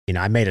you know,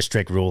 I made a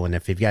strict rule. And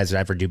if you guys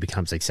ever do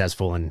become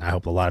successful, and I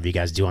hope a lot of you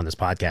guys do on this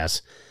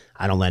podcast,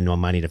 I don't lend no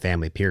money to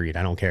family, period.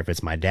 I don't care if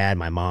it's my dad,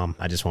 my mom.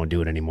 I just won't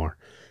do it anymore.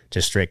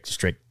 Just strict,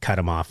 cut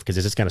them off, because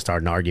it's just going to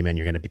start an argument.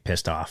 You're going to be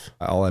pissed off.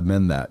 I'll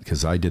amend that,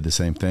 because I did the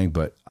same thing,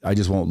 but I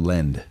just won't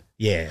lend.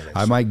 Yeah.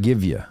 I might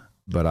give you,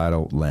 but I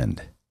don't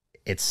lend.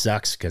 It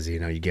sucks because, you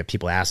know, you get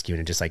people ask you,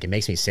 and it just like, it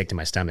makes me sick to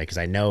my stomach, because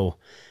I know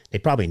they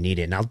probably need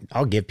it. And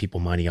I'll give people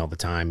money all the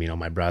time, you know,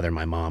 my brother,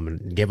 my mom,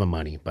 and give them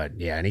money. But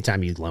yeah,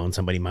 anytime you loan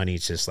somebody money,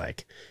 it's just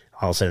like,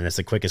 all of a sudden, it's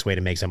the quickest way to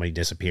make somebody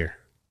disappear.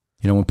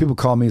 You know, when people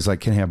call me, it's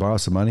like, can I borrow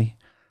some money?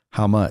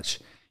 How much?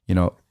 You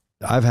know,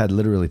 I've had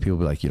literally people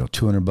be like, you know,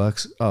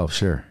 $200. Oh,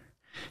 sure.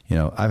 You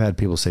know, I've had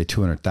people say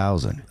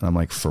 200,000, and I'm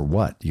like, for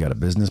what? You got a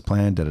business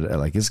plan?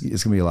 Like, it's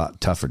gonna be a lot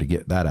tougher to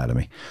get that out of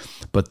me.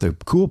 But the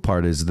cool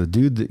part is the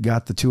dude that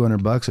got the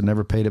 $200 and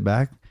never paid it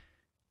back,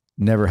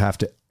 never have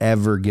to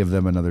ever give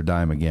them another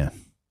dime again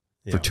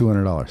for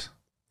 $200.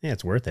 Yeah,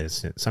 it's worth it.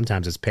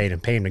 Sometimes it's pay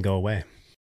him to go away.